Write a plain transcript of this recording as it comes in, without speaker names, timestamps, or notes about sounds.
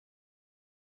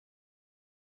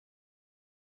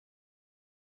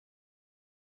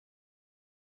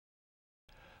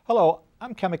Hello,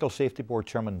 I'm Chemical Safety Board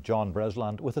Chairman John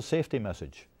Bresland with a safety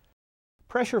message.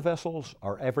 Pressure vessels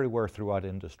are everywhere throughout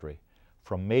industry.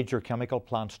 From major chemical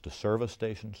plants to service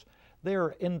stations, they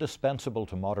are indispensable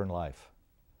to modern life.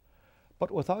 But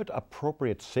without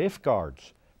appropriate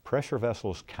safeguards, pressure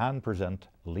vessels can present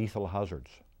lethal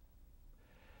hazards.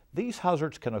 These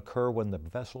hazards can occur when the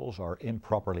vessels are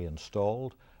improperly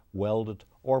installed, welded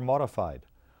or modified,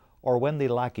 or when they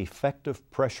lack effective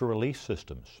pressure release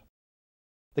systems.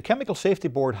 The Chemical Safety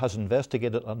Board has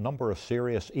investigated a number of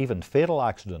serious, even fatal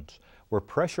accidents where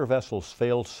pressure vessels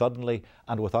failed suddenly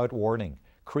and without warning,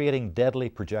 creating deadly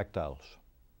projectiles.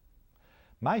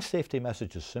 My safety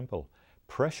message is simple.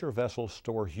 Pressure vessels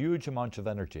store huge amounts of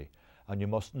energy, and you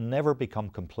must never become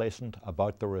complacent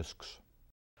about the risks.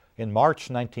 In March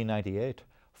 1998,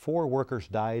 4 workers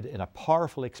died in a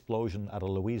powerful explosion at a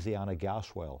Louisiana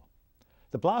gas well.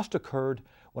 The blast occurred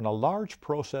when a large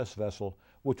process vessel,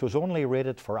 which was only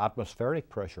rated for atmospheric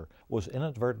pressure, was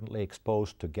inadvertently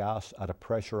exposed to gas at a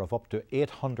pressure of up to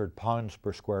 800 pounds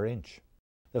per square inch.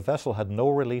 The vessel had no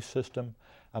release system,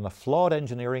 and a flawed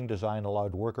engineering design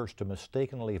allowed workers to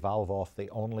mistakenly valve off the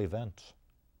only vents.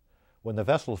 When the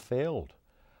vessel failed,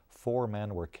 4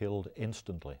 men were killed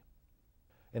instantly.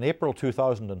 In April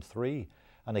 2003,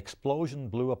 an explosion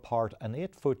blew apart an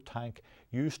 8-foot tank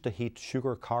used to heat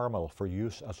sugar caramel for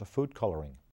use as a food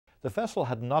coloring. The vessel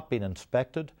had not been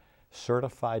inspected,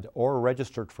 certified or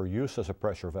registered for use as a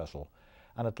pressure vessel,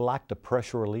 and it lacked a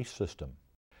pressure release system.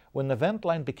 When the vent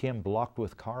line became blocked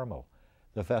with caramel,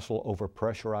 the vessel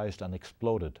overpressurized and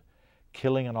exploded,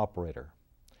 killing an operator.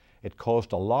 It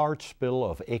caused a large spill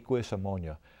of aqueous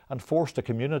ammonia and forced the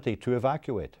community to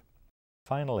evacuate.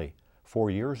 Finally,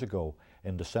 4 years ago,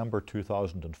 in December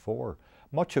 2004,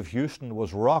 much of Houston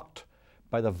was rocked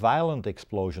by the violent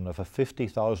explosion of a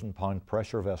 50,000-pound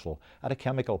pressure vessel at a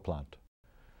chemical plant.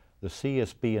 The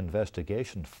CSB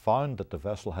investigation found that the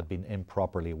vessel had been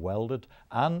improperly welded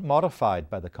and modified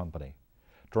by the company,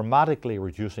 dramatically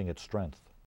reducing its strength.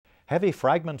 Heavy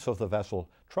fragments of the vessel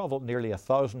traveled nearly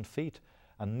 1,000 feet,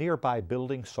 and nearby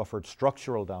buildings suffered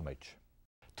structural damage.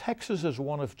 Texas is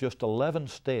one of just 11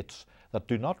 states that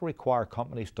do not require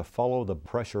companies to follow the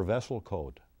pressure vessel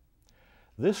code.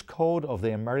 This code of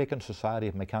the American Society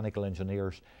of Mechanical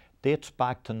Engineers dates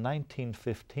back to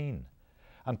 1915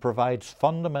 and provides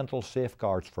fundamental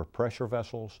safeguards for pressure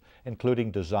vessels,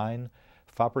 including design,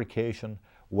 fabrication,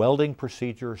 welding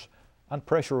procedures, and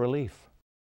pressure relief.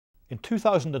 In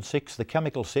 2006, the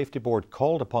Chemical Safety Board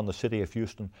called upon the City of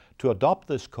Houston to adopt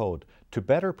this code to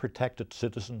better protect its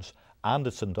citizens and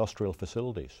its industrial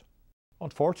facilities.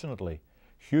 Unfortunately,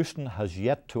 Houston has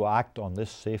yet to act on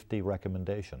this safety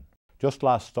recommendation. Just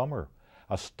last summer,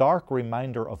 a stark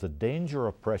reminder of the danger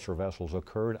of pressure vessels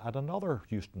occurred at another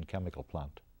Houston chemical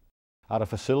plant. At a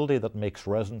facility that makes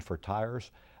resin for tires,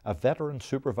 a veteran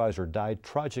supervisor died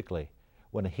tragically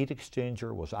when a heat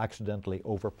exchanger was accidentally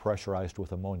overpressurized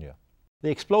with ammonia.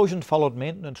 The explosion followed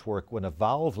maintenance work when a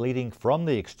valve leading from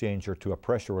the exchanger to a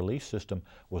pressure release system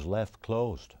was left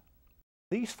closed.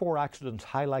 These 4 accidents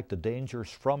highlight the dangers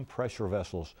from pressure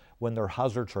vessels when their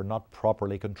hazards are not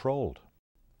properly controlled.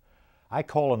 I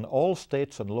call on all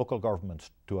states and local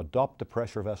governments to adopt the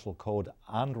pressure vessel code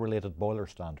and related boiler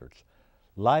standards.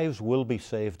 Lives will be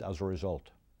saved as a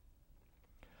result.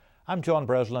 I'm John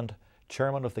Bresland,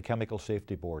 Chairman of the Chemical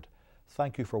Safety Board.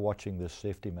 Thank you for watching this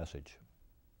safety message.